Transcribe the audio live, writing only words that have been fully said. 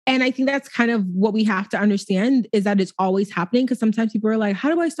And I think that's kind of what we have to understand, is that it's always happening. Because sometimes people are like, how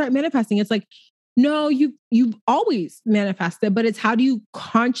do I start manifesting? It's like, no, you've always manifested, but it's how do you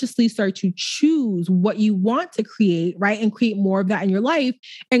consciously start to choose what you want to create, right? And create more of that in your life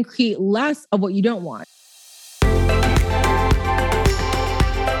and create less of what you don't want.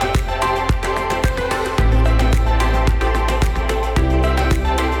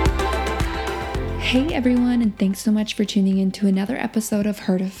 Hey everyone, and thanks so much for tuning in to another episode of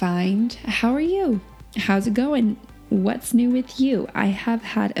Her to Find. How are you? How's it going? What's new with you? I have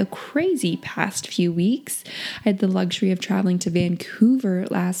had a crazy past few weeks. I had the luxury of traveling to Vancouver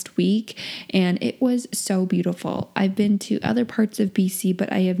last week, and it was so beautiful. I've been to other parts of BC,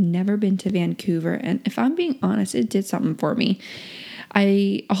 but I have never been to Vancouver, and if I'm being honest, it did something for me.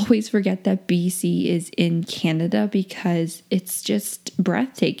 I always forget that BC is in Canada because it's just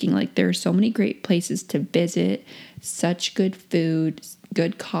breathtaking. Like, there are so many great places to visit, such good food,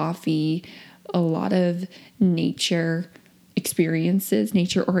 good coffee, a lot of nature experiences,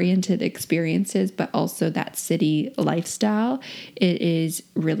 nature-oriented experiences, but also that city lifestyle. It is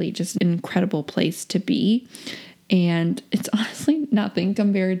really just an incredible place to be. And it's honestly nothing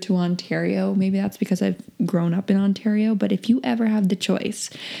compared to Ontario. Maybe that's because I've grown up in Ontario. But if you ever have the choice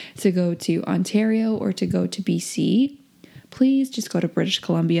to go to Ontario or to go to BC, please just go to British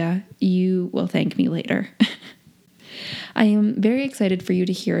Columbia. You will thank me later. I am very excited for you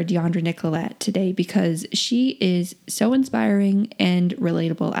to hear Deandra Nicolette today because she is so inspiring and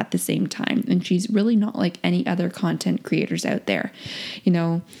relatable at the same time. And she's really not like any other content creators out there. You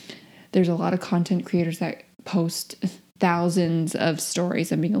know, there's a lot of content creators that post thousands of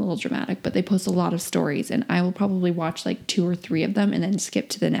stories. I'm being a little dramatic, but they post a lot of stories, and I will probably watch like 2 or 3 of them and then skip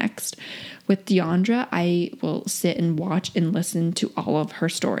to the next. With Deandra, I will sit and watch and listen to all of her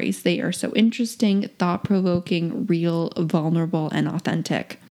stories. They are so interesting, thought-provoking, real, vulnerable, and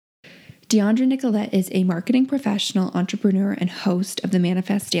authentic. Deandra Nicolette is a marketing professional, entrepreneur, and host of the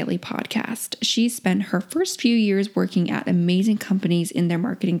Manifest Daily podcast. She spent her first few years working at amazing companies in their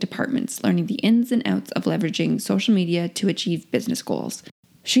marketing departments, learning the ins and outs of leveraging social media to achieve business goals.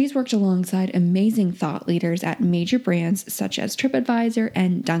 She's worked alongside amazing thought leaders at major brands such as TripAdvisor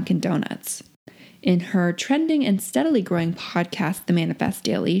and Dunkin' Donuts. In her trending and steadily growing podcast, The Manifest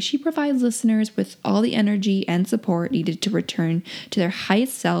Daily, she provides listeners with all the energy and support needed to return to their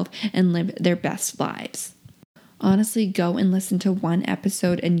highest self and live their best lives. Honestly, go and listen to one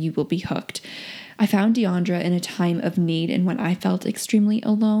episode and you will be hooked. I found Deandra in a time of need and when I felt extremely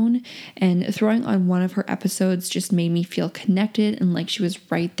alone, and throwing on one of her episodes just made me feel connected and like she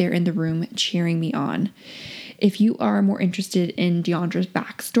was right there in the room cheering me on. If you are more interested in Deandra's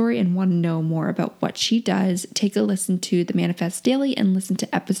backstory and want to know more about what she does, take a listen to The Manifest Daily and listen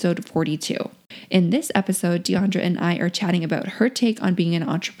to episode 42. In this episode, Deandra and I are chatting about her take on being an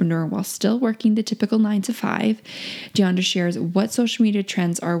entrepreneur while still working the typical 9 to 5. Deandra shares what social media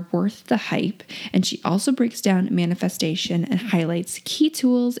trends are worth the hype, and she also breaks down manifestation and highlights key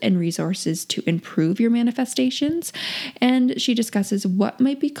tools and resources to improve your manifestations, and she discusses what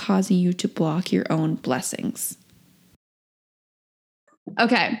might be causing you to block your own blessings.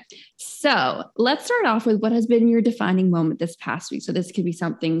 Okay, so let's start off with what has been your defining moment this past week. So this could be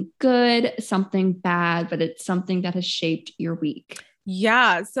something good, something bad, but it's something that has shaped your week.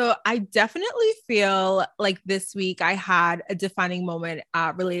 Yeah, so I definitely feel like this week I had a defining moment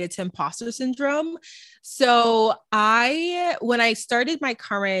related to imposter syndrome. So when I started my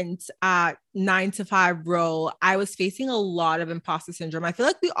current 9 to 5 role, I was facing a lot of imposter syndrome. I feel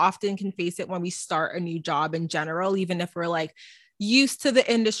like we often can face it when we start a new job in general, even if we're like used to the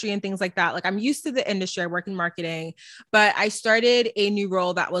industry and things like that. Like, I'm used to the industry, I work in marketing, but I started a new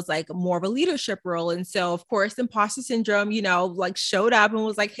role that was like more of a leadership role. And so of course, imposter syndrome, like showed up and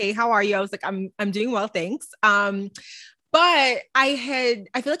was like, hey, how are you? I was like, I'm doing well, thanks. But I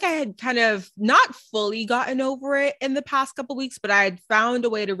feel like I had kind of not fully gotten over it in the past couple of weeks, but I had found a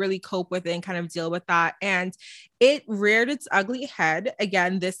way to really cope with it and kind of deal with that. And it reared its ugly head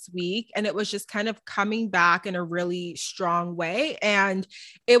again this week. And it was just kind of coming back in a really strong way. And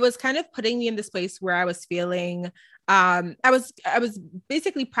it was kind of putting me in this place where I was feeling I was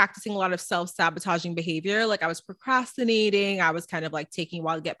basically practicing a lot of self-sabotaging behavior. Like, I was procrastinating. I was kind of like taking a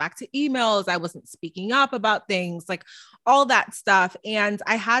while to get back to emails. I wasn't speaking up about things, like all that stuff. And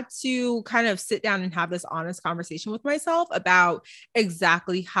I had to kind of sit down and have this honest conversation with myself about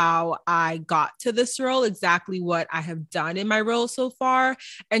exactly how I got to this role, exactly what I have done in my role so far,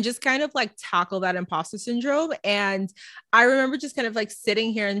 and just kind of like tackle that imposter syndrome. And I remember just kind of like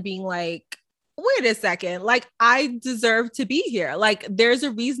sitting here and being like, wait a second, like, I deserve to be here. Like, there's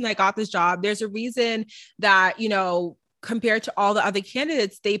a reason I got this job. There's a reason that, compared to all the other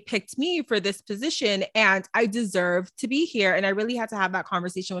candidates, they picked me for this position and I deserve to be here. And I really had to have that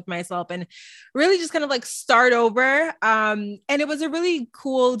conversation with myself and really just kind of like start over. And it was a really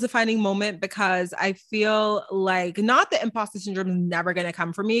cool defining moment because I feel like not that imposter syndrome is never going to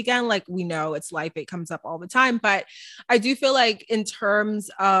come for me again. Like we know it's life, it comes up all the time. But I do feel like in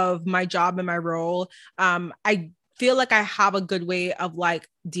terms of my job and my role, I feel like I have a good way of like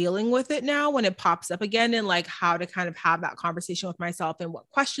dealing with it now when it pops up again and like how to kind of have that conversation with myself and what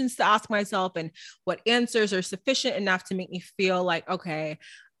questions to ask myself and what answers are sufficient enough to make me feel like, okay,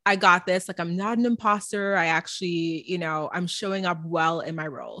 I got this. Like I'm not an imposter. I actually, I'm showing up well in my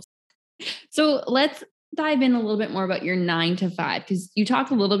roles. So let's dive in a little bit more about your 9 to 5, because you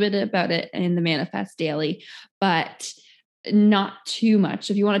talked a little bit about it in the Manifest Daily, but not too much.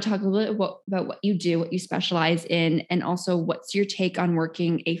 So if you want to talk a little bit about what you do, what you specialize in, and also what's your take on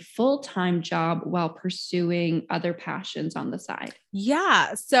working a full-time job while pursuing other passions on the side?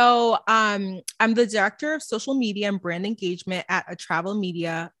 Yeah. So I'm the director of social media and brand engagement at a travel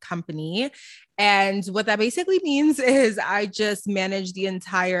media company. And what that basically means is I just manage the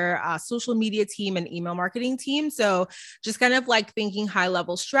entire social media team and email marketing team. So just kind of like thinking high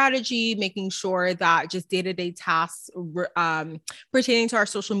level strategy, making sure that just day-to-day tasks pertaining to our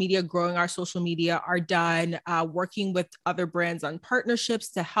social media, growing our social media are done, working with other brands on partnerships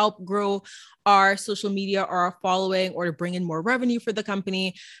to help grow our social media or our following or to bring in more revenue for the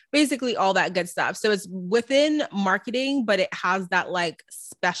company, basically all that good stuff. So it's within marketing, but it has that like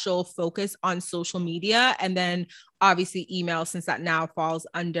special focus on social media. And then obviously email, since that now falls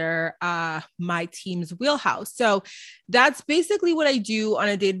under my team's wheelhouse. So that's basically what I do on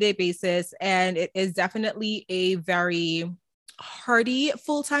a day-to-day basis. And it is definitely a very hardy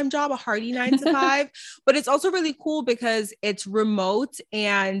full-time job, a hardy 9 to 5, but it's also really cool because it's remote.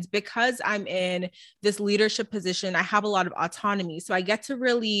 And because I'm in this leadership position, I have a lot of autonomy. So I get to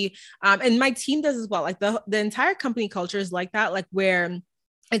really, and my team does as well. Like the entire company culture is like that, like where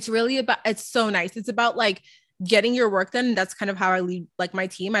it's really about, it's so nice. It's about like getting your work done. And that's kind of how I lead like my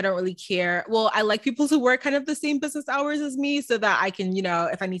team. I don't really care. Well, I like people to work kind of the same business hours as me so that I can,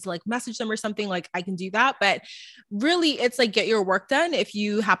 if I need to like message them or something, like I can do that. But really it's like get your work done. If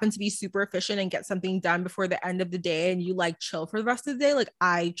you happen to be super efficient and get something done before the end of the day and you like chill for the rest of the day, like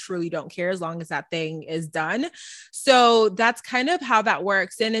I truly don't care as long as that thing is done. So that's kind of how that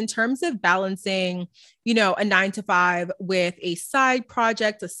works. And in terms of balancing, a 9 to 5 with a side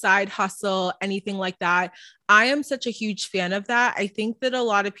project, a side hustle, anything like that, I am such a huge fan of that. I think that a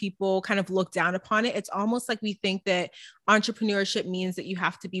lot of people kind of look down upon it. It's almost like we think that entrepreneurship means that you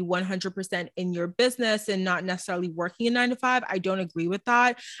have to be 100% in your business and not necessarily working a 9 to 5. I don't agree with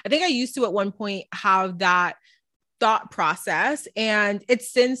that. I think I used to at one point have that thought process and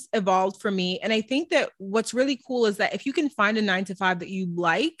it's since evolved for me. And I think that what's really cool is that if you can find a 9 to 5 that you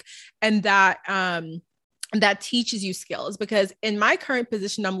like and that teaches you skills, because in my current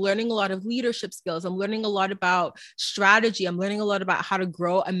position, I'm learning a lot of leadership skills. I'm learning a lot about strategy. I'm learning a lot about how to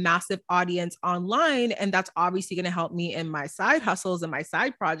grow a massive audience online. And that's obviously going to help me in my side hustles and my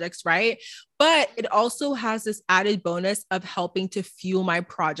side projects, right? But it also has this added bonus of helping to fuel my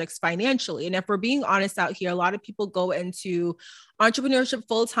projects financially. And if we're being honest out here, a lot of people go into entrepreneurship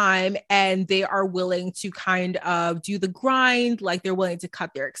full time and they are willing to kind of do the grind, like they're willing to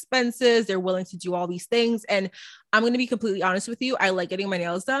cut their expenses, they're willing to do all these things. And I'm going to be completely honest with you. I like getting my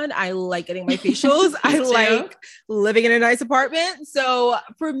nails done. I like getting my facials. I like living in a nice apartment. So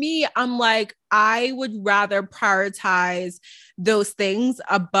for me, I'm like, I would rather prioritize those things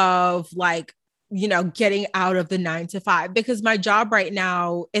above like, getting out of the 9 to 5 because my job right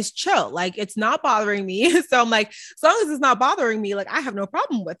now is chill. Like it's not bothering me. So I'm like, as long as it's not bothering me, like I have no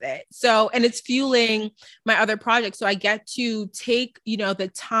problem with it. So, and it's fueling my other projects. So I get to take,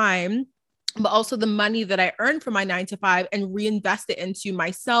 the time but also the money that I earn from my 9 to 5 and reinvest it into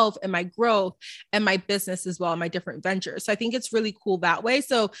myself and my growth and my business as well, and my different ventures. So I think it's really cool that way.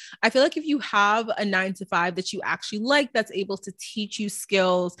 So I feel like if you have a 9 to 5 that you actually like, that's able to teach you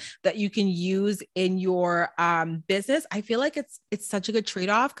skills that you can use in your business, I feel like it's such a good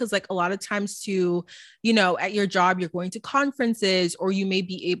trade-off. Cause like a lot of times too, at your job, you're going to conferences or you may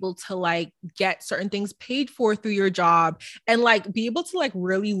be able to like get certain things paid for through your job and like be able to like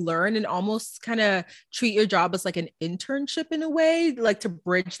really learn and almost kind of treat your job as like an internship in a way, like to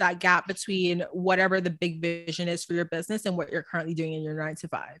bridge that gap between whatever the big vision is for your business and what you're currently doing in your 9 to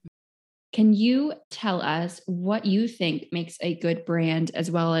 5. Can you tell us what you think makes a good brand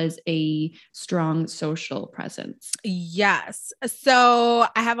as well as a strong social presence? Yes. So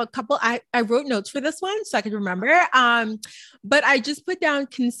I have a couple, I wrote notes for this one so I could remember. But I just put down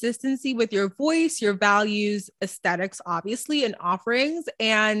consistency with your voice, your values, aesthetics, obviously, and offerings.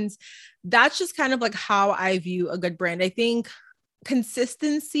 And that's just kind of like how I view a good brand. I think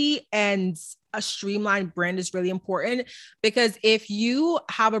consistency and a streamlined brand is really important, because if you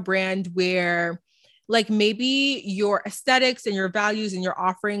have a brand where like maybe your aesthetics and your values and your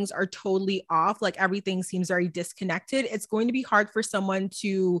offerings are totally off, like everything seems very disconnected, it's going to be hard for someone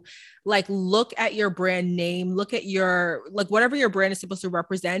to like look at your brand name, look at your like whatever your brand is supposed to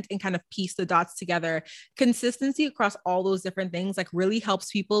represent, and kind of piece the dots together. Consistency across all those different things like really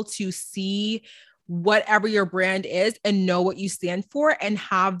helps people to see whatever your brand is and know what you stand for and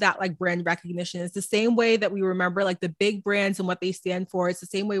have that like brand recognition. It's the same way that we remember like the big brands and what they stand for. It's the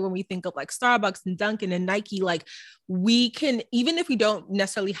same way when we think of like Starbucks and Dunkin' and Nike, like we can, even if we don't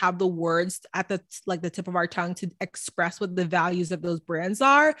necessarily have the words at the like the tip of our tongue to express what the values of those brands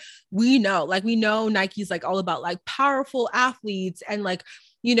are, we know Nike's like all about like powerful athletes, and like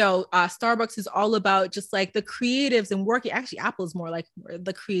Starbucks is all about just like the creatives and working. Actually, Apple is more like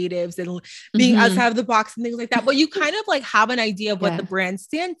the creatives and being outside of the box and things like that. But you kind of like have an idea of what the brands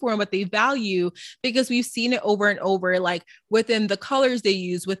stand for and what they value, because we've seen it over and over, like within the colors they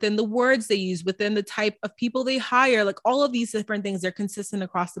use, within the words they use, within the type of people they hire, like all of these different things are consistent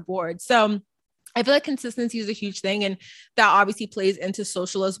across the board. So I feel like consistency is a huge thing, and that obviously plays into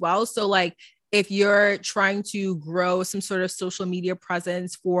social as well. So like if you're trying to grow some sort of social media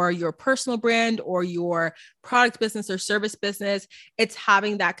presence for your personal brand or your product business or service business, it's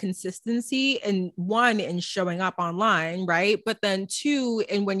having that consistency, and one, in showing up online, right? But then two,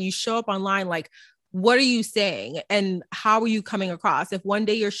 and when you show up online, like what are you saying and how are you coming across? If one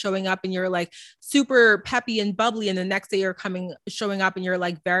day you're showing up and you're like super peppy and bubbly, and the next day you're showing up and you're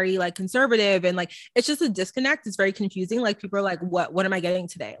like very like conservative, and like it's just a disconnect. It's very confusing. Like people are like, what am I getting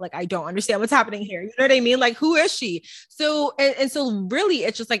today? Like I don't understand what's happening here. You know what I mean? Like who is she? So and so really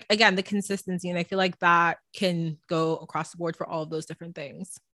it's just like, again, the consistency, and I feel like that can go across the board for all of those different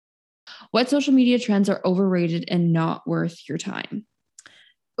things. What social media trends are overrated and not worth your time?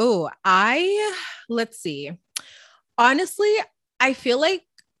 Oh, let's see. Honestly, I feel like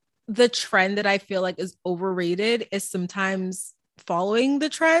the trend that I feel like is overrated is sometimes following the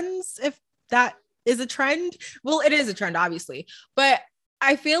trends, if that is a trend. Well, it is a trend, obviously, but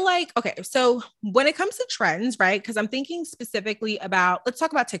I feel like, okay, so when it comes to trends, right? Because I'm thinking specifically about, let's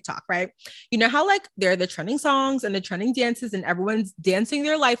talk about TikTok, right? You know how like there are the trending songs and the trending dances and everyone's dancing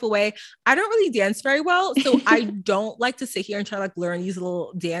their life away. I don't really dance very well. So I don't like to sit here and try to like learn these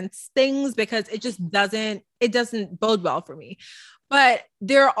little dance things, because it doesn't bode well for me. But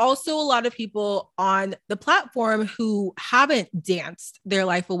there are also a lot of people on the platform who haven't danced their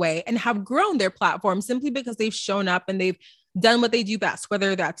life away and have grown their platform simply because they've shown up and they've done what they do best,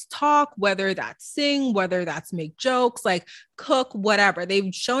 whether that's talk, whether that's sing, whether that's make jokes, like cook, whatever.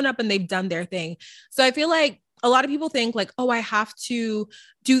 They've shown up and they've done their thing. So I feel like a lot of people think like, oh, I have to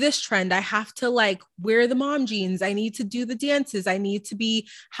do this trend. I have to like wear the mom jeans. I need to do the dances. I need to be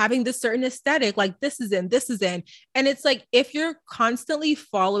having this certain aesthetic. Like this is in, this is in. And it's like, if you're constantly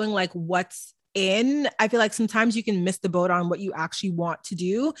following like what's in, I feel like sometimes you can miss the boat on what you actually want to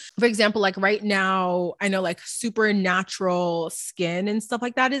do. For example, like right now, I know like super natural skin and stuff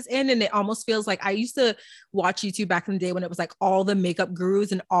like that is in, and it almost feels like I used to watch YouTube back in the day when it was like all the makeup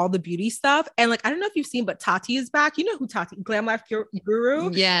gurus and all the beauty stuff. And like, I don't know if you've seen, but Tati is back. You know who Tati, Glam Life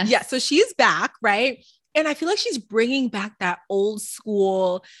Guru? Yeah. Yeah. So she's back, right? And I feel like she's bringing back that old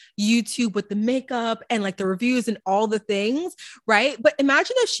school YouTube with the makeup and like the reviews and all the things, right? But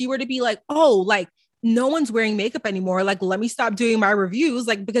imagine if she were to be like, oh, like no one's wearing makeup anymore. Like, let me stop doing my reviews.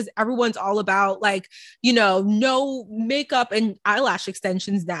 Like, because everyone's all about like, no makeup and eyelash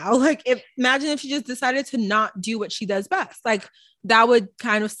extensions now. Like, imagine if she just decided to not do what she does best. Like, that would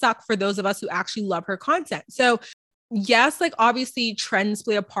kind of suck for those of us who actually love her content. So, yes, like obviously trends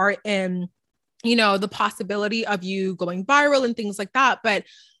play a part in the possibility of you going viral and things like that. But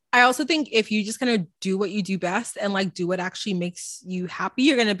I also think if you just kind of do what you do best and like do what actually makes you happy,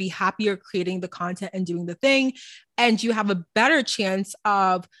 you're going to be happier creating the content and doing the thing. And you have a better chance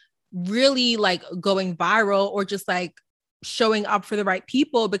of really like going viral or just like showing up for the right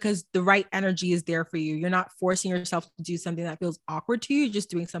people, because the right energy is there for you. You're not forcing yourself to do something that feels awkward to you. You're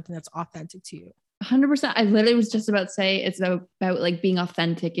just doing something that's authentic to you. 100%. I literally was just about to say it's about like being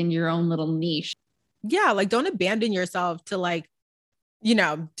authentic in your own little niche. Yeah, like don't abandon yourself to like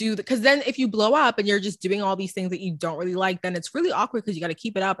do because then if you blow up and you're just doing all these things that you don't really like, then it's really awkward because you got to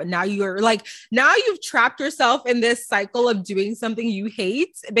keep it up. And now you've trapped yourself in this cycle of doing something you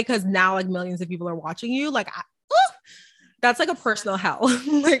hate because now like millions of people are watching you. Like, that's like a personal hell.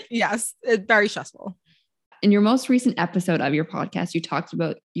 Like, yes, it's very stressful. In your most recent episode of your podcast, you talked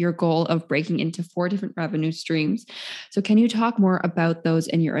about your goal of breaking into 4 different revenue streams. So can you talk more about those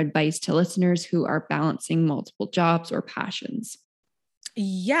and your advice to listeners who are balancing multiple jobs or passions?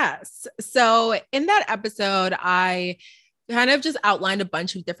 Yes. So in that episode, I kind of just outlined a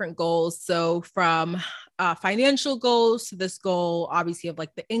bunch of different goals. So from financial goals to this goal, obviously, of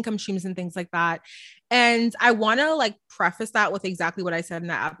like the income streams and things like that. And I want to like preface that with exactly what I said in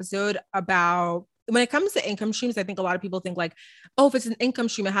that episode about when it comes to income streams. I think a lot of people think like, oh, if it's an income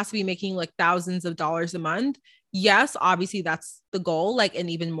stream, it has to be making like thousands of dollars a month. Yes, obviously that's the goal, like, and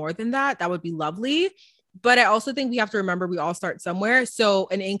even more than that, that would be lovely. But I also think we have to remember we all start somewhere. So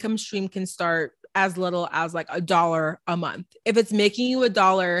an income stream can start as little as like $1 a month. If it's making you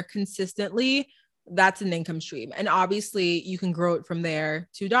 $1 consistently, that's an income stream. And obviously you can grow it from there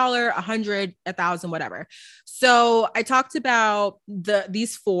to $1, 100, 1,000, whatever. So I talked about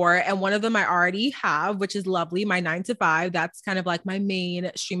these 4, and one of them I already have, which is lovely. My 9 to 5. That's kind of like my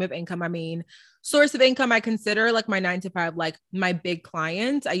main stream of income. My main source of income. I consider like my 9 to 5, like my big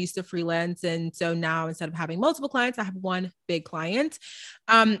client. I used to freelance. And so now instead of having multiple clients, I have one big client.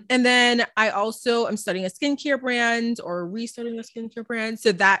 And then I also am studying a skincare brand or restarting a skincare brand.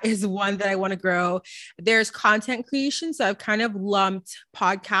 So that is one that I want to grow. There's content creation. So I've kind of lumped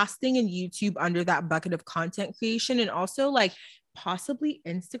podcasting and YouTube under that bucket of content creation, and also like possibly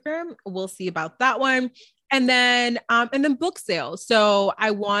Instagram. We'll see about that one. And then book sales. So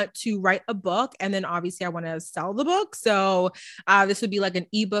I want to write a book, and then obviously I want to sell the book. So this would be like an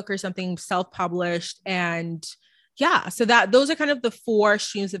ebook or something self-published. And yeah, so those are kind of the 4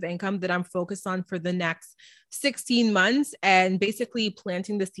 streams of income that I'm focused on for the next 16 months, and basically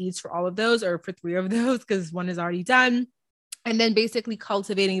planting the seeds for all of those, or for 3 of those, because one is already done. And then basically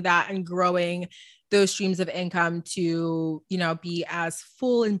cultivating that and growing those streams of income to, be as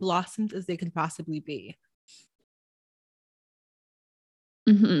full and blossomed as they could possibly be.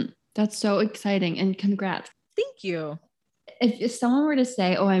 Mm-hmm. That's so exciting, and congrats. Thank you. If someone were to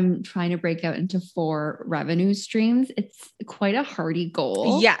say, oh, I'm trying to break out into 4 revenue streams, it's quite a hardy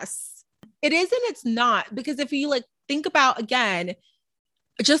goal. Yes, it is. And it's not, because if you like think about, again,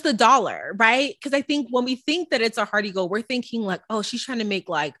 just $1, right? Because I think when we think that it's a hardy goal, we're thinking like, oh, she's trying to make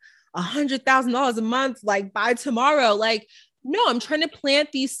like $100,000 a month, like by tomorrow. Like, no, I'm trying to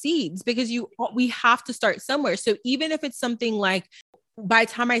plant these seeds because we have to start somewhere. So even if it's something like, by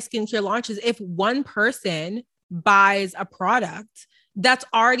the time my skincare launches, if one person buys a product, that's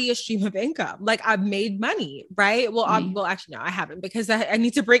already a stream of income. Like, I've made money, right? Well, actually, no, I haven't, because I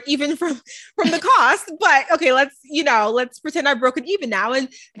need to break even from the cost. But okay, let's pretend I broke it even now. And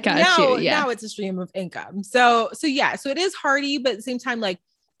now it's a stream of income. So yeah, so it is hardy, but at the same time, like,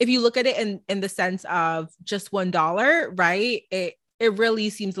 if you look at it in the sense of just $1, right? It really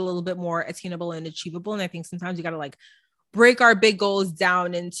seems a little bit more attainable and achievable. And I think sometimes you got to like break our big goals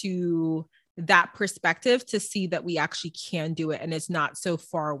down into that perspective to see that we actually can do it and it's not so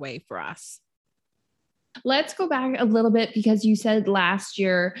far away for us. Let's go back a little bit, because you said last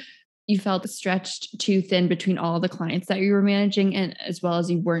year you felt stretched too thin between all the clients that you were managing, and as well as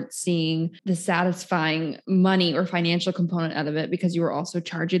you weren't seeing the satisfying money or financial component out of it because you were also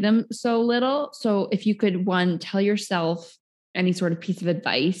charging them so little. So if you could, one, tell yourself any sort of piece of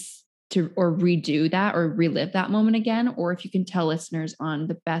advice to, or redo that or relive that moment again, or if you can tell listeners on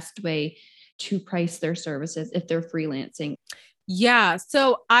the best way to price their services if they're freelancing. Yeah.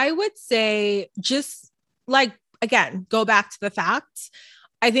 So I would say, just like, again, go back to the facts.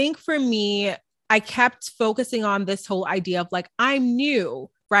 I think for me, I kept focusing on this whole idea of like, I'm new,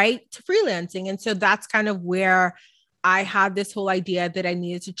 right, to freelancing. And so that's kind of where I had this whole idea that I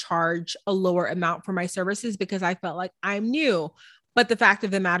needed to charge a lower amount for my services because I felt like I'm new. But the fact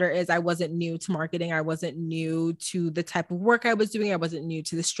of the matter is, I wasn't new to marketing. I wasn't new to the type of work I was doing. I wasn't new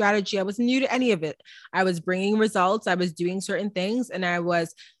to the strategy. I wasn't new to any of it. I was bringing results. I was doing certain things. And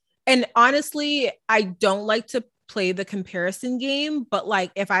honestly, I don't like to play the comparison game, but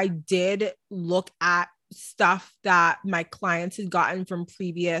like, if I did look at stuff that my clients had gotten from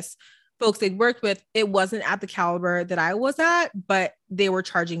previous folks they'd worked with, it wasn't at the caliber that I was at, but they were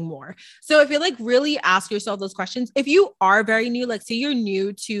charging more. So if you like really ask yourself those questions, if you are very new, like say you're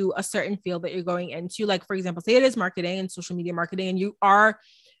new to a certain field that you're going into, like for example, say it is marketing and social media marketing, and you are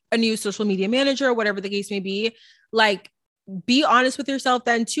a new social media manager or whatever the case may be, like be honest with yourself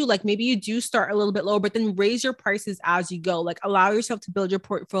then too. Like maybe you do start a little bit lower, but then raise your prices as you go. Like allow yourself to build your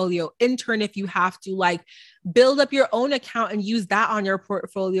portfolio. Intern if you have to, like build up your own account and use that on your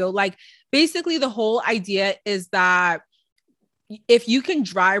portfolio. Like basically the whole idea is that if you can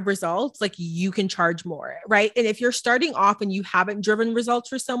drive results, like you can charge more, right? And if you're starting off and you haven't driven results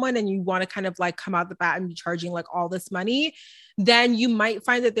for someone and you want to kind of like come out the bat and be charging like all this money, then you might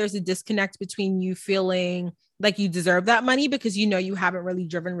find that there's a disconnect between you feeling like you deserve that money because you know you haven't really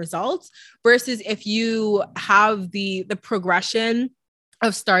driven results versus if you have the progression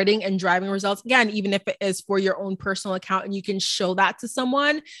of starting and driving results, again, even if it is for your own personal account and you can show that to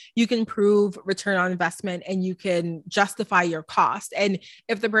someone, you can prove return on investment and you can justify your cost. And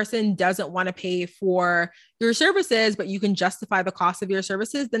if the person doesn't want to pay for your services, but you can justify the cost of your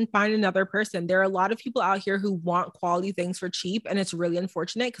services, then find another person. There are a lot of people out here who want quality things for cheap. And it's really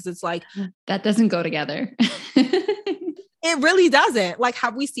unfortunate because it's like, that doesn't go together. It really doesn't. Like,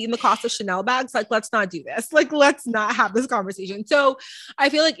 have we seen the cost of Chanel bags? Like, let's not do this. Like, let's not have this conversation. So I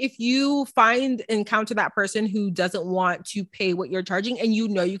feel like if you encounter that person who doesn't want to pay what you're charging and you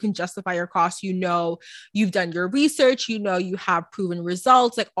know you can justify your costs, you know you've done your research, you know you have proven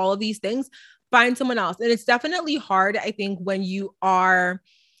results, like all of these things, find someone else. And it's definitely hard, I think, when you are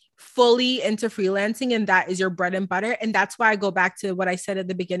fully into freelancing and that is your bread and butter. And that's why I go back to what I said at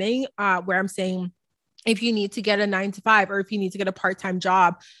the beginning, where I'm saying, if you need to get a 9-to-5 or if you need to get a part-time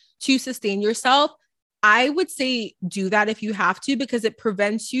job to sustain yourself, I would say do that if you have to, because it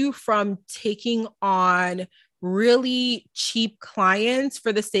prevents you from taking on really cheap clients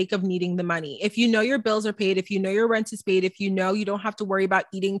for the sake of needing the money. If you know your bills are paid, if you know your rent is paid, if you know you don't have to worry about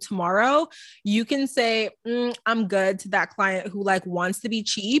eating tomorrow, you can say, I'm good to that client who like wants to be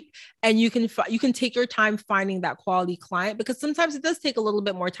cheap. And you can take your time finding that quality client, because sometimes it does take a little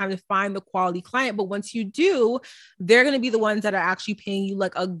bit more time to find the quality client. But once you do, they're going to be the ones that are actually paying you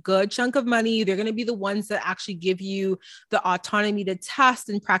like a good chunk of money. They're going to be the ones that actually give you the autonomy to test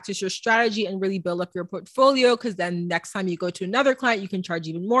and practice your strategy and really build up your portfolio. Because then next time you go to another client, you can charge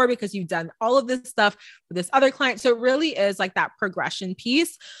even more because you've done all of this stuff for this other client. So it really is like that progression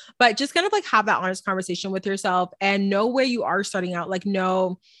piece, but just kind of like have that honest conversation with yourself and know where you are starting out. Like,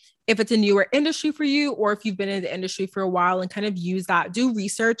 know if it's a newer industry for you, or if you've been in the industry for a while, and kind of use that. Do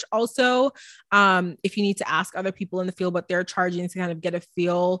research also. If you need to ask other people in the field what they're charging to kind of get a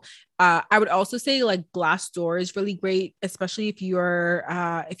feel. I would also say like Glassdoor is really great, especially if you're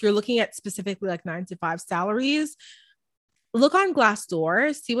looking at specifically like 9-to-5 salaries. Look on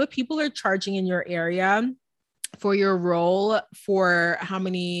Glassdoor, see what people are charging in your area for your role, for how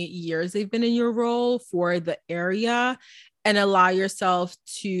many years they've been in your role, for the area, and allow yourself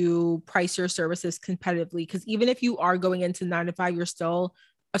to price your services competitively. Because even if you are going into 9-to-5, you're still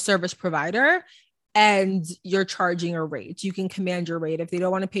a service provider and you're charging a rate. You can command your rate. If they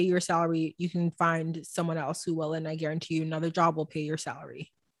don't want to pay your salary, you can find someone else who will, and I guarantee you another job will pay your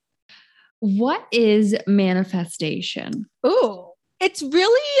salary. What is manifestation? Oh, it's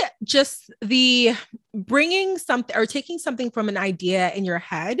really just the bringing something or taking something from an idea in your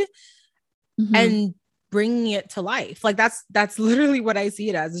head and bringing it to life. Like that's literally what I see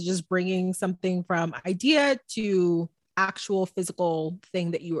it as, is just bringing something from idea to actual physical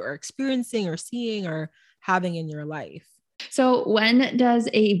thing that you are experiencing or seeing or having in your life. So when does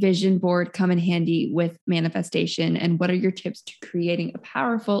a vision board come in handy with manifestation, and what are your tips to creating a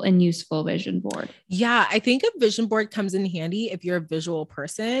powerful and useful vision board? Yeah, I think a vision board comes in handy if you're a visual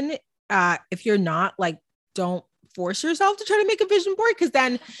person. If you're not, like, don't force yourself to try to make a vision board, because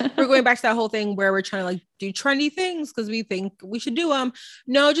then we're going back to that whole thing where we're trying to like do trendy things because we think we should do them.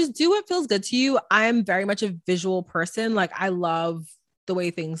 No, just do what feels good to you. I am very much a visual person. Like, I love the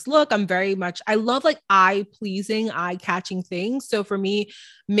way things look. I love like eye-pleasing, eye-catching things. So for me,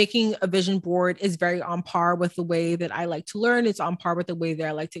 making a vision board is very on par with the way that I like to learn. It's on par with the way that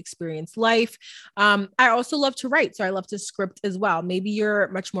I like to experience life. I also love to write. So I love to script as well. Maybe you're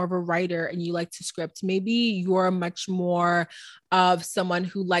much more of a writer and you like to script. Maybe you're much more of someone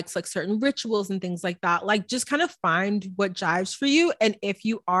who likes like certain rituals and things like that. Like, just kind of find what jives for you. And if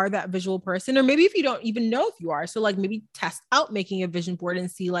you are that visual person, or maybe if you don't even know if you are, so like maybe test out making a vision board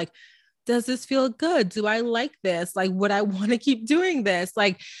and see like, does this feel good? Do I like this? Like, would I want to keep doing this?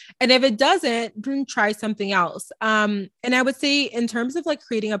 Like, and if it doesn't, then try something else. And I would say in terms of like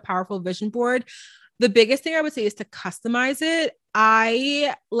creating a powerful vision board, the biggest thing I would say is to customize it.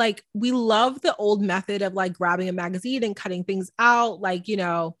 We love the old method of like grabbing a magazine and cutting things out. Like, you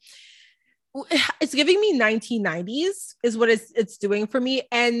know, it's giving me 1990s is what it's doing for me.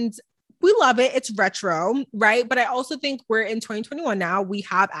 And we love it. It's retro, right? But I also think we're in 2021 now. We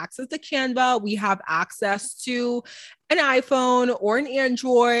have access to Canva. We have access to an iPhone or an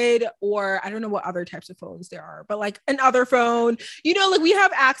Android, or I don't know what other types of phones there are, but like another phone, like we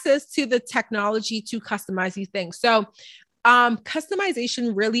have access to the technology to customize these things. So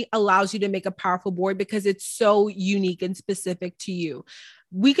customization really allows you to make a powerful board because it's so unique and specific to you.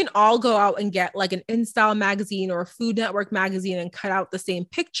 We can all go out and get like an InStyle magazine or a Food Network magazine and cut out the same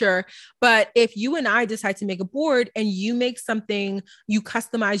picture. But if you and I decide to make a board and you make something, you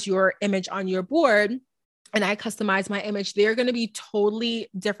customize your image on your board, and I customize my image, they're going to be totally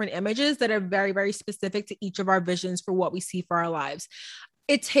different images that are very, very specific to each of our visions for what we see for our lives.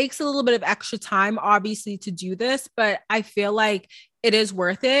 It takes a little bit of extra time, obviously, to do this, but I feel like it is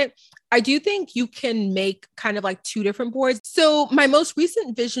worth it. I do think you can make kind of like two different boards. So my most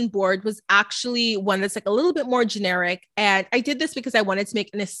recent vision board was actually one that's like a little bit more generic. And I did this because I wanted to make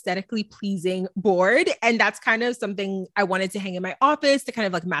an aesthetically pleasing board. And that's kind of something I wanted to hang in my office to kind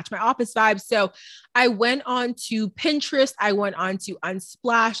of like match my office vibe. So I went on to Pinterest. I went on to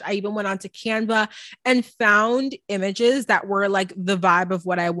Unsplash. I even went on to Canva and found images that were like the vibe of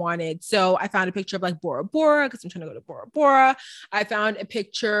what I wanted. So I found a picture of like Bora Bora because I'm trying to go to Bora Bora. I found a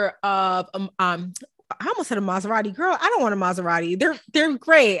picture of I almost said a Maserati. Girl, I don't want a Maserati. They're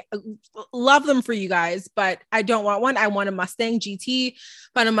great. Love them for you guys, but I don't want one. I want a Mustang GT.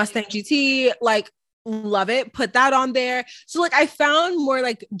 Found a Mustang GT, like love it. Put that on there. So like I found more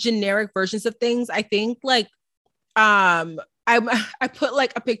like generic versions of things. I think like I put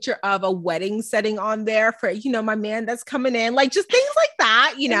like a picture of a wedding setting on there for, my man that's coming in, like just things like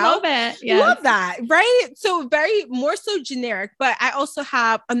that, I love it. Yes. Love that. Right. So very more so generic, but I also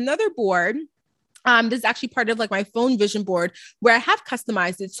have another board. This is actually part of like my phone vision board where I have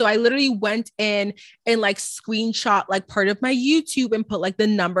customized it. So I literally went in and like screenshot like part of my YouTube and put like the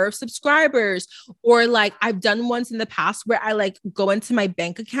number of subscribers, or like I've done ones in the past where I like go into my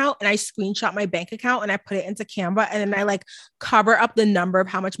bank account and I screenshot my bank account and I put it into Canva, and then I like cover up the number of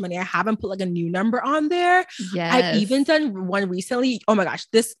how much money I have and put like a new number on there. Yes. I've even done one recently. Oh my gosh,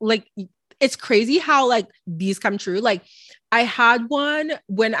 this like, it's crazy how like these come true. Like I had one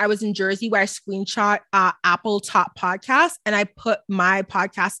when I was in Jersey where I screenshot Apple Top Podcast and I put my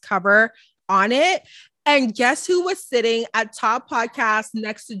podcast cover on it. And guess who was sitting at Top Podcast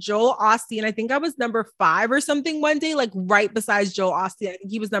next to Joel Osteen? I think I was number 5 or something one day, like right besides Joel Osteen. I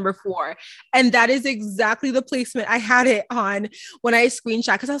think he was number 4. And that is exactly the placement I had it on when I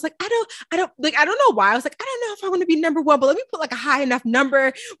screenshot. Cause I was like, I don't know why. I was like, I don't know if I want to be number 1, but let me put like a high enough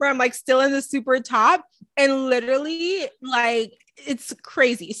number where I'm like still in the super top. And literally like, it's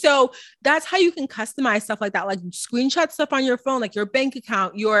crazy. So that's how you can customize stuff like that. Like screenshot stuff on your phone, like your bank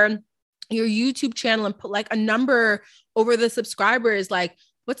account, your YouTube channel, and put like a number over the subscribers. Like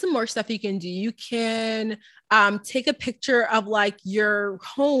what's some more stuff you can do? You can take a picture of like your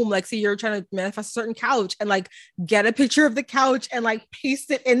home. Like say you're trying to manifest a certain couch and like get a picture of the couch and like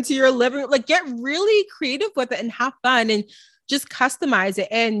paste it into your living room. Like get really creative with it and have fun and just customize it.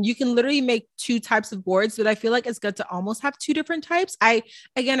 And you can literally make 2 types of boards, but I feel like it's good to almost have 2 different types. I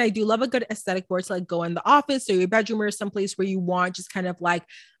do love a good aesthetic board to like go in the office or your bedroom or someplace where you want just kind of like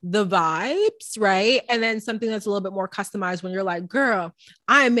the vibes, right? And then something that's a little bit more customized when you're like, girl,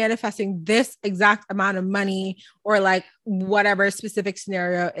 I am manifesting this exact amount of money, or like whatever specific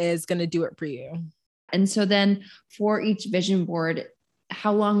scenario is going to do it for you. And so then for each vision board,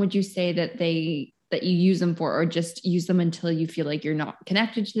 how long would you say that you use them for, or just use them until you feel like you're not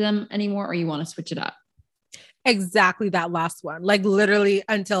connected to them anymore, or you want to switch it up? Exactly that last one, like literally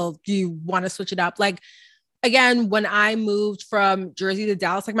until you want to switch it up. Like, again, when I moved from Jersey to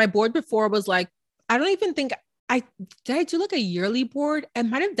Dallas, like my board before was like, I don't even think I do like a yearly board. I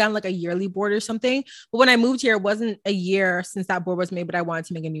might've done like a yearly board or something, but when I moved here, it wasn't a year since that board was made, but I wanted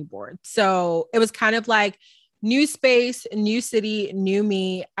to make a new board. So it was kind of like new space, new city, new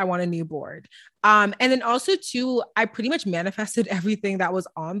me. I want a new board. And then also too, I pretty much manifested everything that was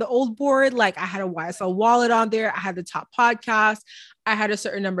on the old board. Like I had a YSL wallet on there. I had the Top Podcast. I had a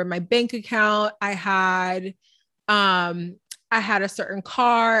certain number in my bank account. I had a certain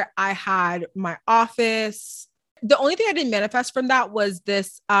car. I had my office. The only thing I didn't manifest from that was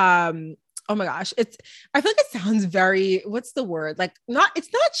this, oh my gosh. I feel like it sounds very, what's the word? Like it's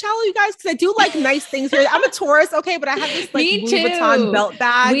not shallow, you guys, because I do like nice things here. I'm a tourist. Okay. But I have this like Louis Vuitton belt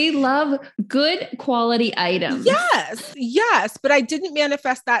bag. We love good quality items. Yes. But I didn't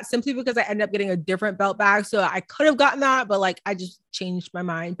manifest that simply because I ended up getting a different belt bag. So I could have gotten that, but like, I just changed my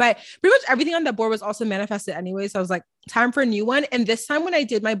mind. But pretty much everything on that board was also manifested anyway. So I was like, time for a new one. And this time when I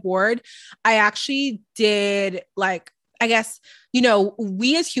did my board, I actually did like I guess,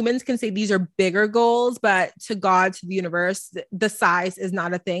 we as humans can say these are bigger goals, but to God, to the universe, the size is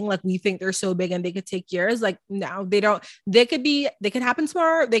not a thing. Like we think they're so big and they could take years. Like no, they don't. They could happen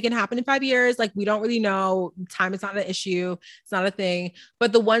tomorrow. They can happen in 5 years. Like we don't really know. Time is not an issue. It's not a thing.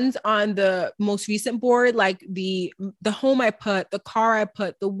 But the ones on the most recent board, like the home I put, the car I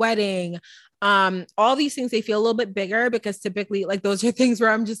put, the wedding, all these things, they feel a little bit bigger because typically like those are things where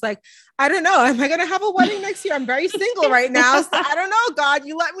I'm just like, I don't know, am I going to have a wedding next year? I'm very single right now. So I don't know, God,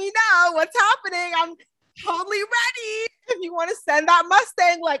 you let me know what's happening. I'm totally ready. If you want to send that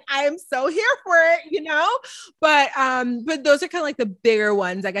Mustang, like I am so here for it, but those are kind of like the bigger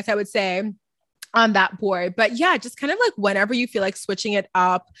ones, I guess I would say on that board. But yeah, just kind of like whenever you feel like switching it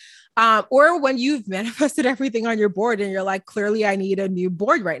up, or when you've manifested everything on your board and you're like, clearly I need a new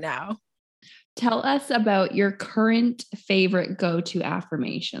board right now. Tell us about your current favorite go-to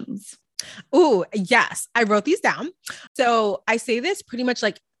affirmations. Oh, yes. I wrote these down. So I say this pretty much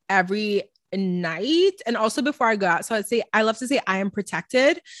like every night and also before I go out. So I love to say I am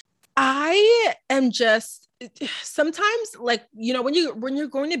protected. I am just sometimes like, when you're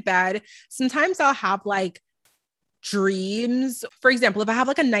going to bed, sometimes I'll have like dreams. For example, if I have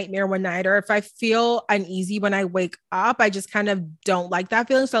like a nightmare one night, or if I feel uneasy when I wake up, I just kind of don't like that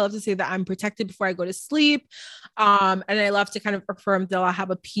feeling. So I love to say that I'm protected before I go to sleep. And I love to kind of affirm that I'll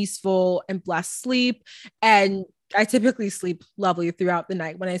have a peaceful and blessed sleep. And I typically sleep lovely throughout the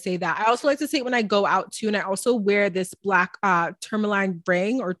night when I say that. I also like to say it when I go out too. And I also wear this black tourmaline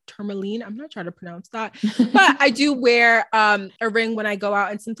ring or tourmaline. I'm not trying to pronounce that, but I do wear a ring when I go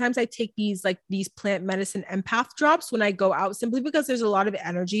out. And sometimes I take these plant medicine empath drops when I go out, simply because there's a lot of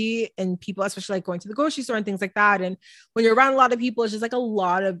energy in people, especially like going to the grocery store and things like that. And when you're around a lot of people, it's just like a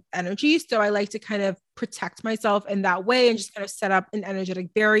lot of energy. So I like to kind of protect myself in that way and just kind of set up an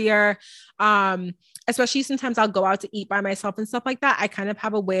energetic barrier. Especially sometimes I'll go out to eat by myself and stuff like that. I kind of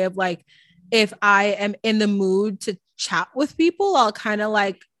have a way of like, if I am in the mood to chat with people, I'll kind of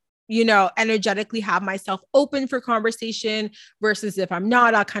like, energetically have myself open for conversation, versus if I'm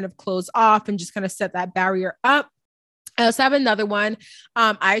not, I'll kind of close off and just kind of set that barrier up. I also have another one.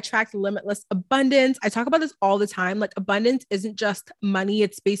 I attract limitless abundance. I talk about this all the time. Like abundance isn't just money.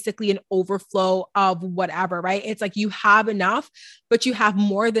 It's basically an overflow of whatever, right? It's like you have enough, but you have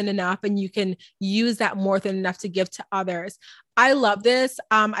more than enough, and you can use that more than enough to give to others. I love this.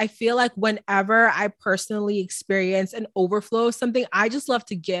 I feel like whenever I personally experience an overflow of something, I just love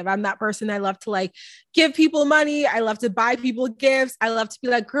to give. I'm that person. I love to like give people money. I love to buy people gifts. I love to be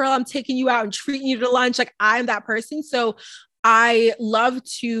like, girl, I'm taking you out and treating you to lunch. Like I'm that person. So I love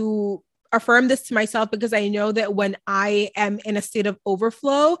to affirm this to myself, because I know that when I am in a state of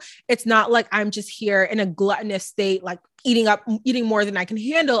overflow, it's not like I'm just here in a gluttonous state, like eating more than I can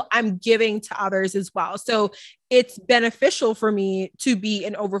handle. I'm giving to others as well. So it's beneficial for me to be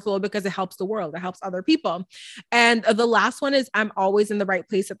in overflow because it helps the world. It helps other people. And the last one is I'm always in the right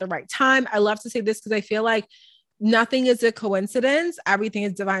place at the right time. I love to say this because I feel like nothing is a coincidence. Everything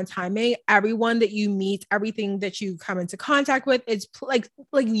is divine timing. Everyone that you meet, everything that you come into contact with, it's like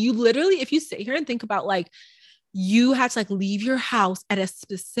you literally, if you sit here and think about like, you had to like leave your house at a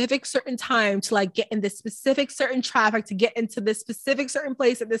specific certain time to like get in this specific certain traffic, to get into this specific certain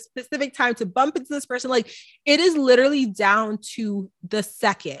place at this specific time, to bump into this person. Like it is literally down to the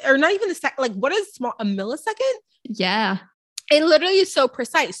second, or not even the second, like what is small, a millisecond? Yeah. It literally is so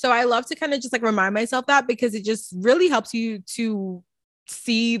precise. So I love to kind of just like remind myself that, because it just really helps you to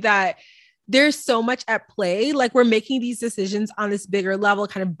see that there's so much at play. Like we're making these decisions on this bigger level,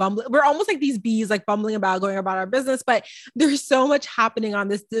 kind of bumbling. We're almost like these bees, like bumbling about going about our business, but there's so much happening on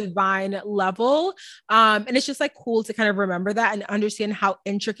this divine level. And it's just like cool to kind of remember that and understand how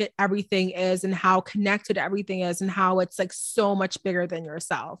intricate everything is and how connected everything is and how it's like so much bigger than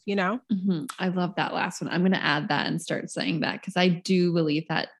yourself, Mm-hmm. I love that last one. I'm going to add that and start saying that, because I do believe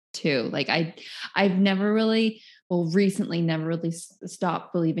that too. Like I've never really, recently never really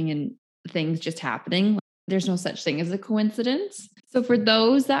stopped believing in things just happening. There's no such thing as a coincidence. So for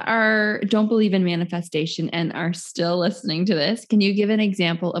those that don't believe in manifestation and are still listening to this, can you give an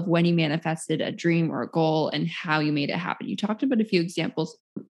example of when you manifested a dream or a goal and how you made it happen? You talked about a few examples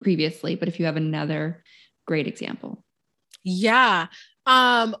previously, but if you have another great example. Yeah.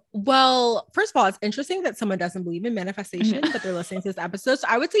 Well, first of all, it's interesting that someone doesn't believe in manifestation, but they're listening to this episode. So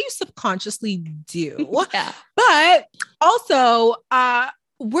I would say you subconsciously do. Yeah. But also,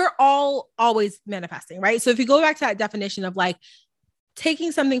 we're all always manifesting, right? So if you go back to that definition of like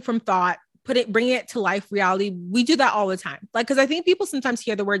taking something from thought, bringing it to life, reality, we do that all the time. Like, cause I think people sometimes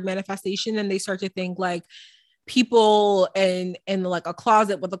hear the word manifestation and they start to think like people in like a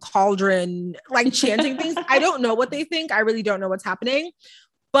closet with a cauldron, like chanting things. I don't know what they think. I really don't know what's happening,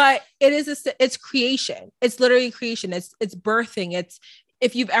 but it's creation. It's literally creation. It's birthing. It's,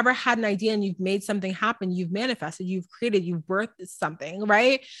 if you've ever had an idea and you've made something happen, you've manifested, you've created, you've birthed something,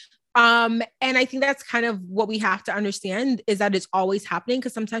 right? And I think that's kind of what we have to understand, is that it's always happening.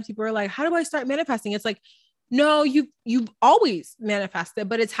 Because sometimes people are like, how do I start manifesting? It's like, no, you've always manifested,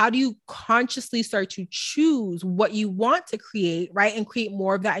 but it's how do you consciously start to choose what you want to create, right? And create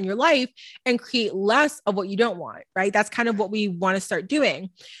more of that in your life and create less of what you don't want, right? That's kind of what we want to start doing.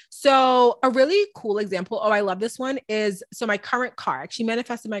 So a really cool example, oh, I love this one, is, so my current car, I actually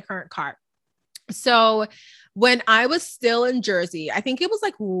manifested my current car. So when I was still in Jersey, I think it was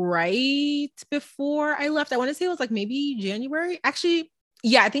like right before I left. I want to say it was like maybe January. Actually,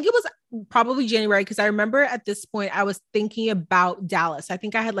 yeah, I think it was probably January, because I remember at this point I was thinking about Dallas. I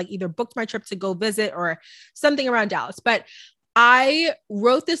think I had like either booked my trip to go visit or something around Dallas. But I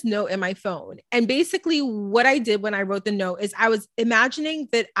wrote this note in my phone. And basically what I did when I wrote the note is I was imagining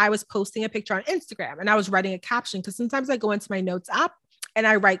that I was posting a picture on Instagram and I was writing a caption, because sometimes I go into my notes app and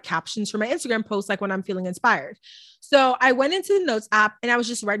I write captions for my Instagram posts, like when I'm feeling inspired. So I went into the notes app and I was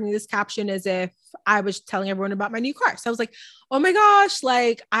just writing this caption as if I was telling everyone about my new car. So I was like, oh my gosh,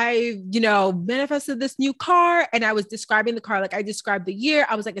 like I, manifested this new car. And I was describing the car. Like I described the year.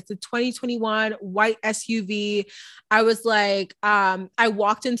 I was like, it's a 2021 white SUV. I was like, I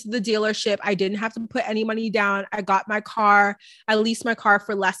walked into the dealership. I didn't have to put any money down. I got my car. I leased my car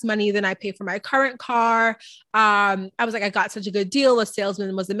for less money than I pay for my current car. I was like, I got such a good deal. The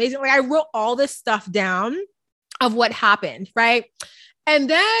salesman was amazing. Like I wrote all this stuff down of what happened, right? And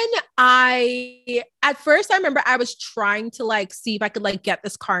then at first I remember I was trying to like see if I could like get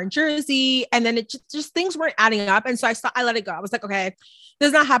this car in Jersey, and then it just things weren't adding up. And so I let it go. I was like, okay, this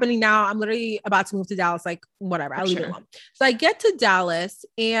is not happening now. I'm literally about to move to Dallas. Like whatever, I'll leave it alone. So I get to Dallas,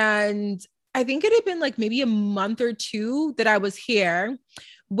 and I think it had been like maybe a month or two that I was here,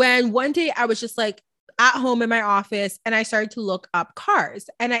 when one day I was just like at home in my office and I started to look up cars,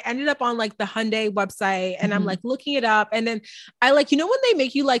 and I ended up on like the Hyundai website, and I'm like looking it up. And then I like, when they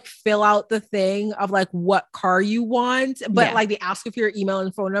make you like fill out the thing of like what car you want, but like they ask you for your email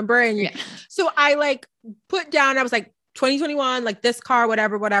and phone number. And so I like put down, I was like 2021, like this car,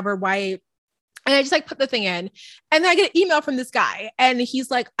 whatever, white. And I just like put the thing in, and then I get an email from this guy, and he's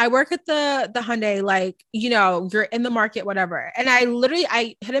like, I work at the Hyundai, like, you're in the market, whatever. And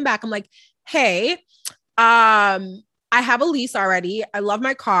I hit him back. I'm like, hey, I have a lease already. I love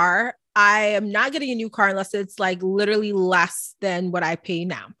my car. I am not getting a new car unless it's like literally less than what I pay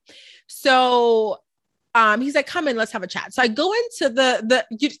now. So he's like, come in, let's have a chat. So I go into but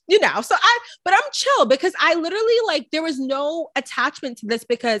I'm chill, because I literally like, there was no attachment to this,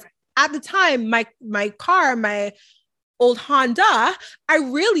 because at the time, my car, my old Honda, I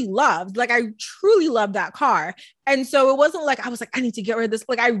really loved, like, I truly loved that car. And so it wasn't like, I was like, I need to get rid of this.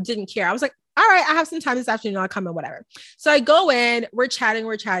 Like, I didn't care. I was like, all right, I have some time this afternoon. I'll come in, whatever. So I go in, we're chatting.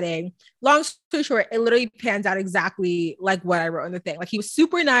 Long story short, it literally pans out exactly like what I wrote in the thing. Like, he was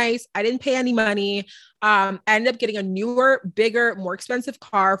super nice. I didn't pay any money. I ended up getting a newer, bigger, more expensive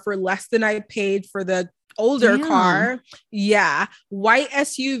car for less than I paid for the older car. Yeah. White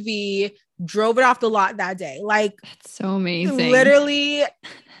SUV, drove it off the lot that day. Like, that's so amazing. Literally.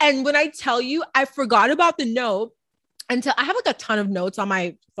 And when I tell you, I forgot about the note until I have like a ton of notes on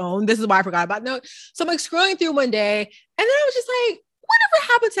my phone. This is why I forgot about notes. So I'm like scrolling through one day, and then I was just like,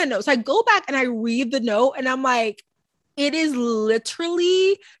 whatever happened to that note? So I go back and I read the note, and I'm like, it is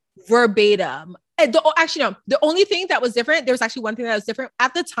literally verbatim. And actually, no, the only thing that was different, there was actually one thing that was different.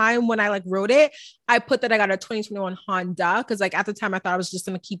 At the time when I like wrote it, I put that I got a 2021 Honda, because like at the time I thought I was just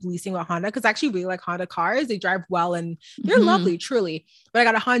going to keep leasing with Honda, because I actually really like Honda cars. They drive well and they're lovely, truly. But I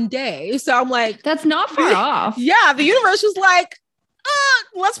got a Hyundai. So I'm like, that's not far off. Yeah. The universe was like,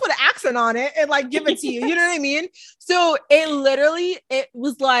 let's put an accent on it and like give it to you. You know what I mean? So it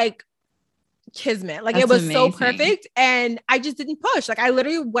was like kismet. Like, that's, it was amazing. So perfect. And I just didn't push. Like, I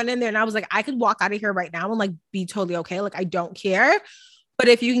literally went in there and I was like, I could walk out of here right now and like be totally okay. Like, I don't care. But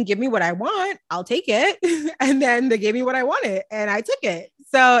if you can give me what I want, I'll take it. And then they gave me what I wanted and I took it.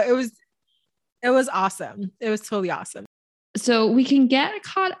 So it was awesome. It was totally awesome. So we can get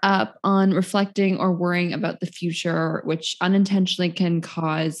caught up on reflecting or worrying about the future, which unintentionally can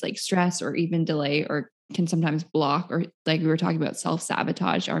cause like stress or even delay, or can sometimes block, or like we were talking about,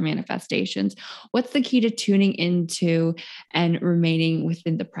 self-sabotage our manifestations. What's the key to tuning into and remaining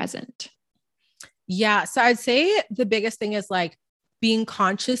within the present? Yeah. So I'd say the biggest thing is like being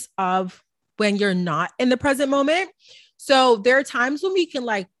conscious of when you're not in the present moment. So there are times when we can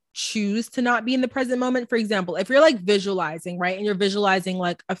like choose to not be in the present moment. For example, if you're like visualizing, right, and you're visualizing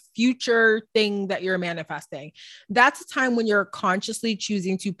like a future thing that you're manifesting, that's a time when you're consciously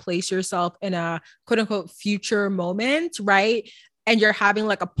choosing to place yourself in a quote unquote future moment, right? And you're having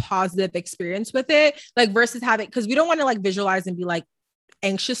like a positive experience with it, like versus having, because we don't want to like visualize and be like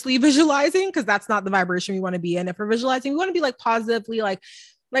anxiously visualizing, because that's not the vibration we want to be in. If we're visualizing, we want to be like positively, like,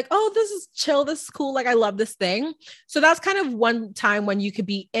 oh, this is chill, this is cool, like I love this thing. So that's kind of one time when you could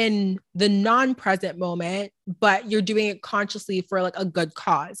be in the non-present moment, but you're doing it consciously for like a good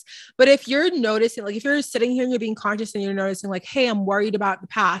cause. But if you're noticing, like if you're sitting here and you're being conscious and you're noticing like, hey, I'm worried about the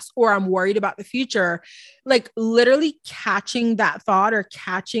past or I'm worried about the future, like literally catching that thought or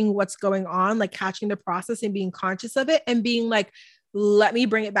catching what's going on, like catching the process and being conscious of it and being like, let me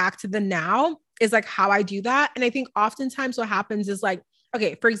bring it back to the now, is like how I do that. And I think oftentimes what happens is like,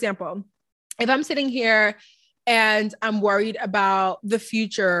 okay, for example, if I'm sitting here and I'm worried about the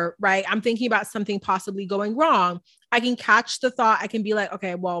future, right? I'm thinking about something possibly going wrong. I can catch the thought. I can be like,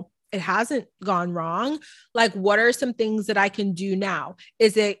 okay, well, it hasn't gone wrong. Like, what are some things that I can do now?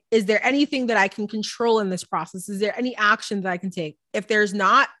 Is there anything that I can control in this process? Is there any action that I can take? If there's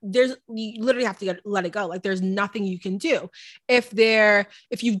not, you literally have to let it go. Like there's nothing you can do. If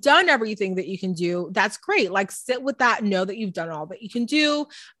you've done everything that you can do, that's great. Like sit with that, know that you've done all that you can do.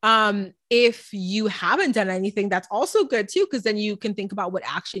 If you haven't done anything, that's also good too, because then you can think about what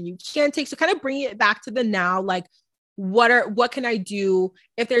action you can take. So kind of bring it back to the now, like what can I do?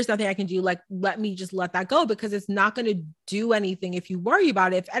 If there's nothing I can do, like, let me just let that go, because it's not going to do anything if you worry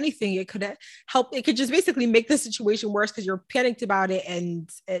about it. If anything, it could help. It could just basically make the situation worse because you're panicked about it, and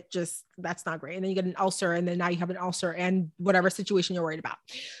that's not great. And then you get an ulcer, and then now you have an ulcer and whatever situation you're worried about.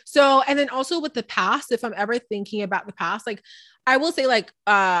 So, and then also with the past, if I'm ever thinking about the past, like I will say like,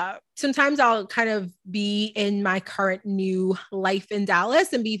 sometimes I'll kind of be in my current new life in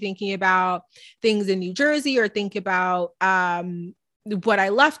Dallas and be thinking about things in New Jersey, or think about, what I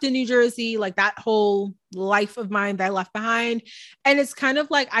left in New Jersey, like that whole life of mine that I left behind. And it's kind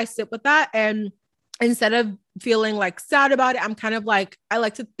of like, I sit with that, and instead of feeling like sad about it, I'm kind of like, I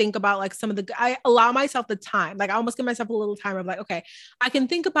like to think about like I allow myself the time. Like I almost give myself a little time of like, okay, I can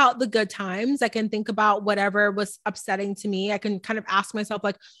think about the good times. I can think about whatever was upsetting to me. I can kind of ask myself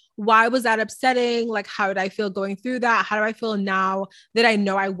like, why was that upsetting? Like, how did I feel going through that? How do I feel now that I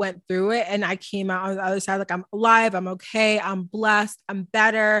know I went through it and I came out on the other side? Like I'm alive, I'm okay, I'm blessed, I'm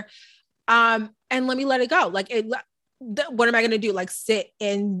better. And let me let it go. Like what am I going to do? Like sit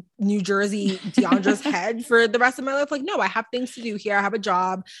in New Jersey, Deandra's head for the rest of my life? Like, no, I have things to do here. I have a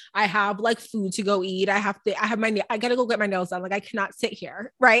job. I have like food to go eat. I got to go get my nails done. Like I cannot sit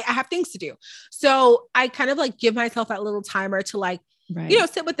here. Right. I have things to do. So I kind of like give myself that little timer to like,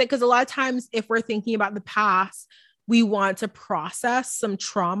 sit with it. Cause a lot of times if we're thinking about the past, we want to process some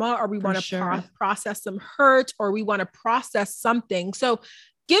trauma, or we want to process some hurt, or we want to process something. So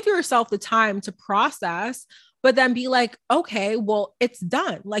give yourself the time to process, but then be like, okay, well, it's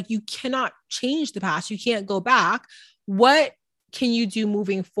done. Like you cannot change the past. You can't go back. What can you do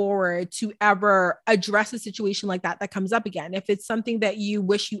moving forward to ever address a situation like that comes up again? If it's something that you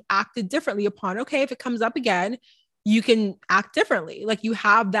wish you acted differently upon, okay, if it comes up again, you can act differently. Like you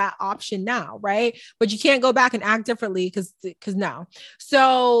have that option now, right? But you can't go back and act differently because no.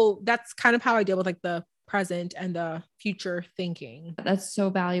 So that's kind of how I deal with like the present and the future thinking. That's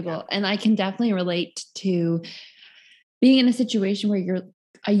so valuable. Yeah. And I can definitely relate to being in a situation where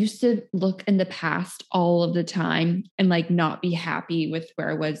I used to look in the past all of the time and like not be happy with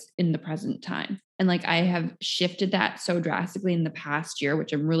where I was in the present time. And like, I have shifted that so drastically in the past year,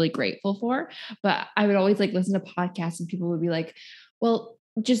 which I'm really grateful for. But I would always like listen to podcasts and people would be like, well,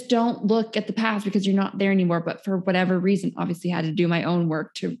 just don't look at the past because you're not there anymore. But for whatever reason, obviously had to do my own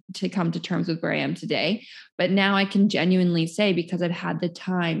work to come to terms with where I am today. But now I can genuinely say, because I've had the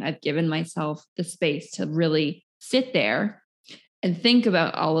time, I've given myself the space to really sit there and think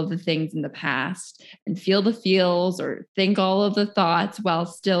about all of the things in the past and feel the feels or think all of the thoughts while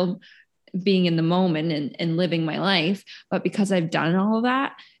still being in the moment and living my life. But because I've done all of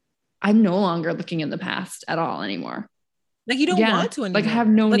that, I'm no longer looking in the past at all anymore. Like you don't want to anymore. Like I have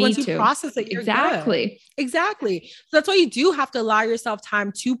no need once you to process it. Exactly. So that's why you do have to allow yourself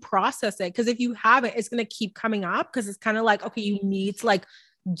time to process it. Because if you haven't, it's going to keep coming up, because it's kind of like, okay, you need to like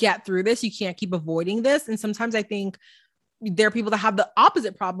get through this. You can't keep avoiding this. And sometimes I think there are people that have the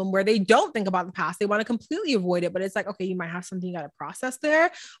opposite problem where they don't think about the past. They want to completely avoid it, but it's like, okay, you might have something you got to process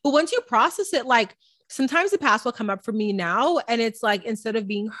there. But once you process it, like sometimes the past will come up for me now. And it's like, instead of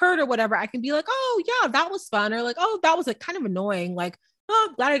being hurt or whatever, I can be like, oh yeah, that was fun. Or like, oh, that was like kind of annoying. Like, oh,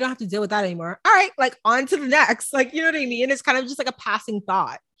 I'm glad I don't have to deal with that anymore. All right. Like on to the next, like, you know what I mean? It's kind of just like a passing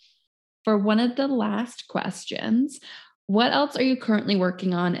thought. for one of the last questions, what else are you currently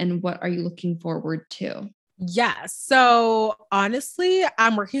working on and what are you looking forward to? Yes. So honestly,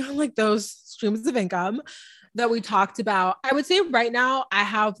 I'm working on like those streams of income that we talked about. I would say right now I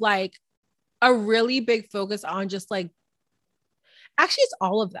have like a really big focus on just like, actually it's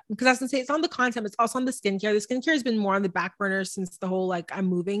all of them, because I was gonna say it's on the content, it's also on the skincare. The skincare has been more on the back burner since the whole like I'm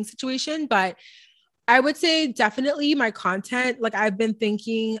moving situation, but I would say definitely my content. Like I've been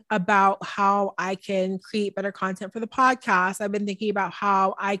thinking about how I can create better content for the podcast. I've been thinking about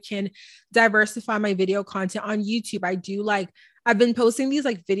how I can diversify my video content on YouTube. I've been posting these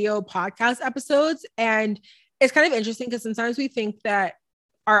like video podcast episodes, and it's kind of interesting because sometimes we think that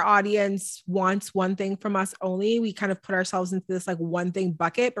our audience wants one thing from us only. We kind of put ourselves into this like one thing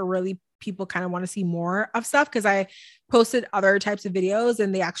bucket, but really people kind of want to see more of stuff, because I posted other types of videos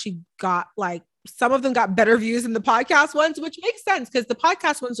and they actually got like, some of them got better views than the podcast ones, which makes sense because the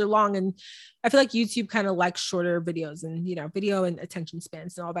podcast ones are long, and I feel like YouTube kind of likes shorter videos and, you know, video and attention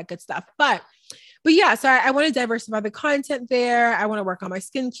spans and all that good stuff. But yeah, so I want to diversify the content there. I want to work on my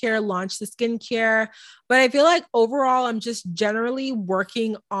skincare, launch the skincare, but I feel like overall, I'm just generally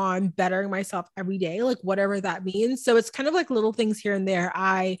working on bettering myself every day, like whatever that means. So it's kind of like little things here and there.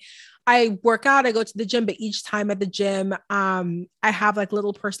 I work out, I go to the gym, but each time at the gym, I have like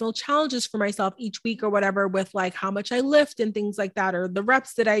little personal challenges for myself each week or whatever, with like how much I lift and things like that, or the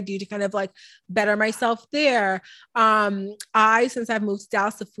reps that I do to kind of like better myself there. Since I've moved to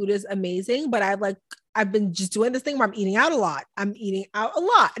Dallas, the food is amazing, but I've been just doing this thing where I'm eating out a lot. I'm eating out a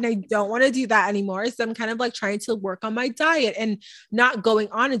lot and I don't want to do that anymore. So I'm kind of like trying to work on my diet and not going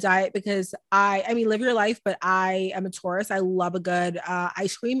on a diet, because I mean, live your life, but I am a Taurus. I love a good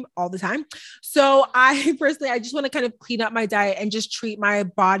ice cream all the time. So I personally, I just want to kind of clean up my diet and just treat my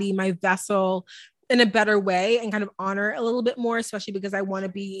body, my vessel in a better way, and kind of honor a little bit more, especially because I want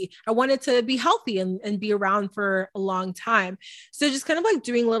it to be healthy and be around for a long time. So just kind of like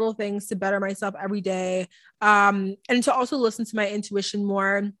doing little things to better myself every day. And to also listen to my intuition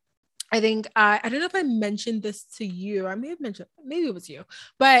more. I think, I don't know if I mentioned this to you. I may have mentioned, maybe it was you,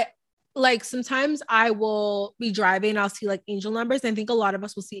 but like sometimes I will be driving and I'll see like angel numbers. And I think a lot of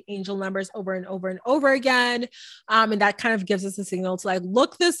us will see angel numbers over and over and over again. And that kind of gives us a signal to like,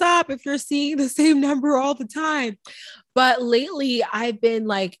 look this up if you're seeing the same number all the time. But lately I've been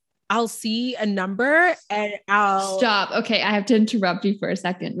like, I'll see a number and I'll stop. Okay. I have to interrupt you for a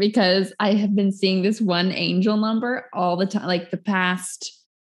second because I have been seeing this one angel number all the time, like the past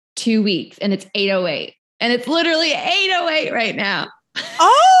 2 weeks, and it's 808, and it's literally 808 right now.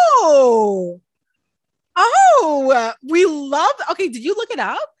 Oh, we love. Okay, did you look it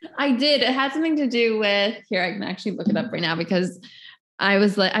up? I did. It had something to do with, here, I can actually look it up right now, because I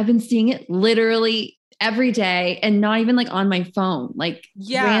was like, I've been seeing it literally every day, and not even like on my phone, like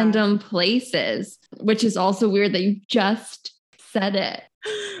random places, which is also weird that you just said it.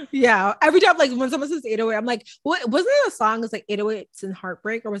 Yeah. Every time, like when someone says 808, I'm like, what wasn't it a song? It's like 808s and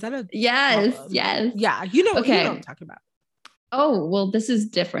Heartbreak, or was that a yes. album? Yes. Yeah. You know what I'm talking about. Oh, well, this is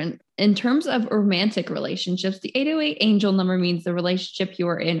different. In terms of romantic relationships, the 808 angel number means the relationship you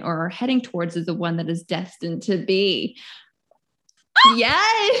are in or are heading towards is the one that is destined to be.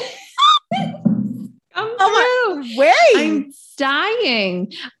 Yes. Oh my, wait. I'm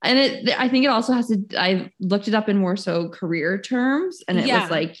dying. And I think it also has to, I looked it up in more so career terms, and it was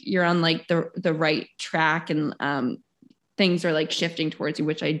like, you're on like the right track, and things are like shifting towards you,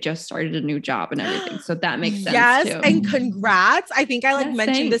 which I just started a new job and everything. So that makes sense. Yes. Too. And congrats. I think I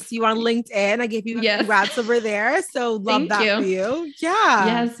mentioned this to you on LinkedIn. I gave you congrats over there. So love that for you. Yeah.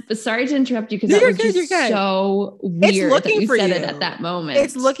 Yes. But sorry to interrupt you, because that was just so weird that you said it at that moment.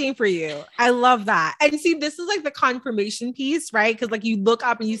 It's looking for you. I love that. And see, this is like the confirmation piece, right? Because like you look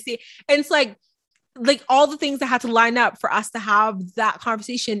up and you see, and it's like all the things that had to line up for us to have that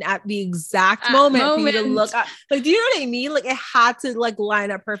conversation at the exact moment for you to look up. Like, do you know what I mean? Like it had to like line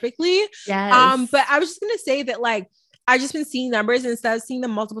up perfectly. Yes. But I was just going to say that like, I've just been seeing numbers, and instead of seeing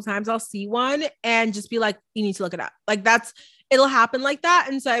them multiple times, I'll see one and just be like, you need to look it up. Like it'll happen like that.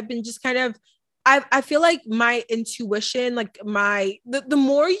 And so I've been just kind of, I feel like my intuition, like the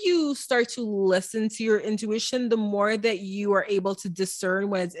more you start to listen to your intuition, the more that you are able to discern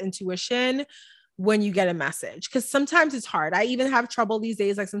when it's intuition, when you get a message. Because sometimes it's hard. I even have trouble these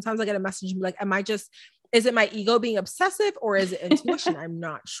days. Like sometimes I get a message and be like, is it my ego being obsessive, or is it intuition? I'm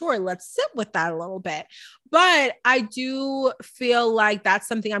not sure. Let's sit with that a little bit. But I do feel like that's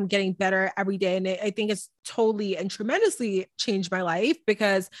something I'm getting better every day. And I think it's totally and tremendously changed my life,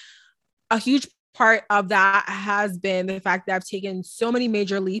 because a huge part of that has been the fact that I've taken so many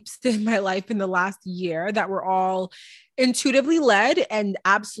major leaps in my life in the last year that were all intuitively led and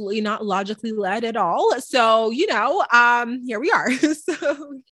absolutely not logically led at all. So, here we are.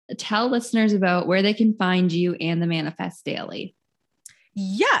 So tell listeners about where they can find you and the Manifest Daily.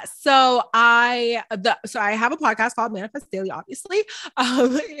 Yes. So I have a podcast called Manifest Daily, obviously.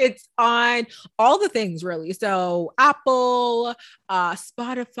 It's on all the things really. So Apple,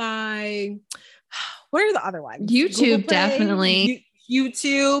 Spotify, what are the other ones? YouTube, definitely.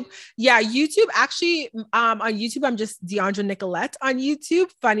 YouTube. Yeah, YouTube. Actually, on YouTube, I'm just Deandra Nicolette on YouTube.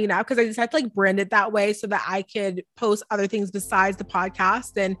 Funny enough, because I just had to like brand it that way so that I could post other things besides the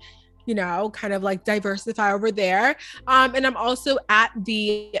podcast and kind of like diversify over there. And I'm also at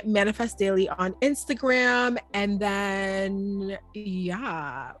the Manifest Daily on Instagram. And then,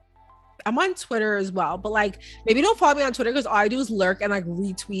 I'm on Twitter as well, but like maybe don't follow me on Twitter because all I do is lurk and like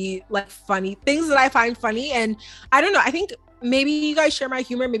retweet like funny things that I find funny. And I don't know, I think maybe you guys share my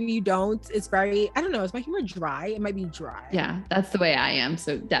humor, maybe you don't. It's very, I don't know, is my humor dry? It might be dry. Yeah, that's the way I am.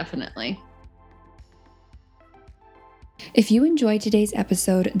 So definitely. If you enjoyed today's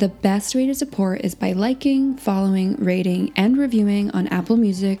episode, the best way to support is by liking, following, rating, and reviewing on Apple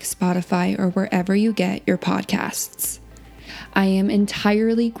Music, Spotify, or wherever you get your podcasts. I am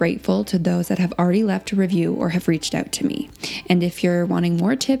entirely grateful to those that have already left a review or have reached out to me. And if you're wanting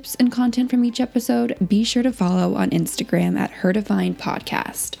more tips and content from each episode, be sure to follow on Instagram at Her Divine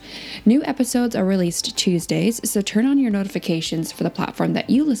Podcast. New episodes are released Tuesdays, so turn on your notifications for the platform that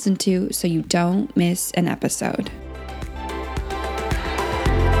you listen to so you don't miss an episode.